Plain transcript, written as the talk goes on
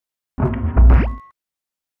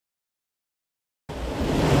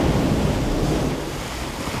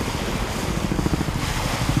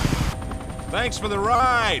Thanks for the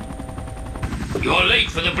ride. You're late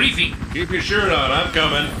for the briefing. Keep your shirt on, I'm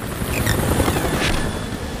coming.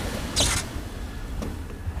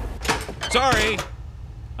 Sorry.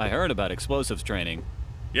 I heard about explosives training.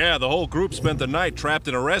 Yeah, the whole group spent the night trapped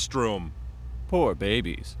in a restroom. Poor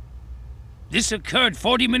babies. This occurred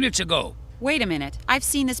 40 minutes ago. Wait a minute. I've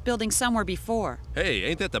seen this building somewhere before. Hey,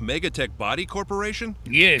 ain't that the Megatech Body Corporation?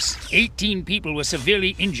 Yes, 18 people were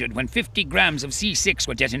severely injured when 50 grams of C6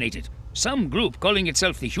 were detonated. Some group calling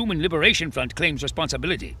itself the Human Liberation Front claims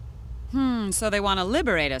responsibility. So they want to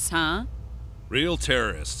liberate us, huh? Real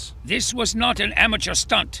terrorists. This was not an amateur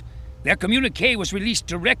stunt. Their communique was released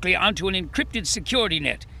directly onto an encrypted security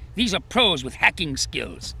net. These are pros with hacking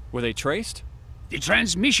skills. Were they traced? The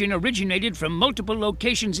transmission originated from multiple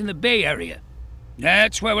locations in the Bay Area.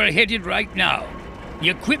 That's where we're headed right now. The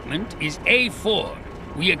equipment is A4.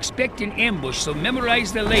 We expect an ambush, so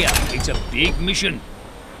memorize the layout. It's a big mission.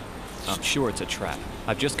 I'm sure it's a trap.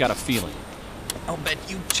 I've just got a feeling. I'll bet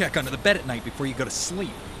you check under the bed at night before you go to sleep.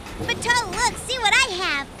 Bato, look, see what I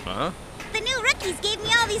have. Huh? The new rookies gave me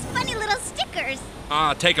all these funny little stickers.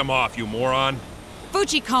 Ah, take them off, you moron.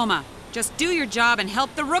 Fuchikoma, just do your job and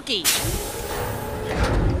help the rookie.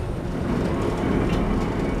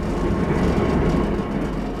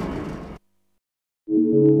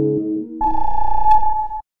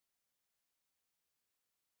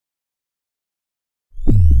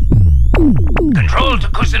 Control to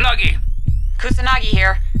Kusanagi. Kusanagi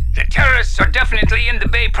here. The terrorists are definitely in the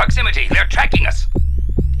Bay proximity. They're tracking us.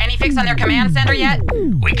 Any fix on their command center yet?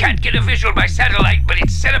 We can't get a visual by satellite, but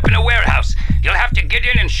it's set up in a warehouse. You'll have to get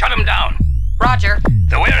in and shut them down. Roger.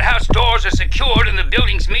 The warehouse doors are secured and the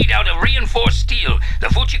building's made out of reinforced steel. The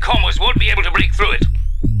Fuchikomas won't be able to break through it.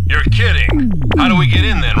 You're kidding. How do we get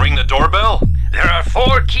in then? Ring the doorbell? There are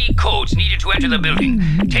 4 key codes needed to enter the building.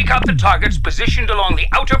 Take out the targets positioned along the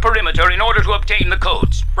outer perimeter in order to obtain the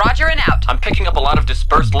codes. Roger and out. I'm picking up a lot of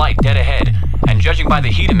dispersed light dead ahead, and judging by the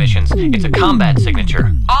heat emissions, it's a combat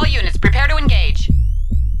signature. All units, prepare to engage.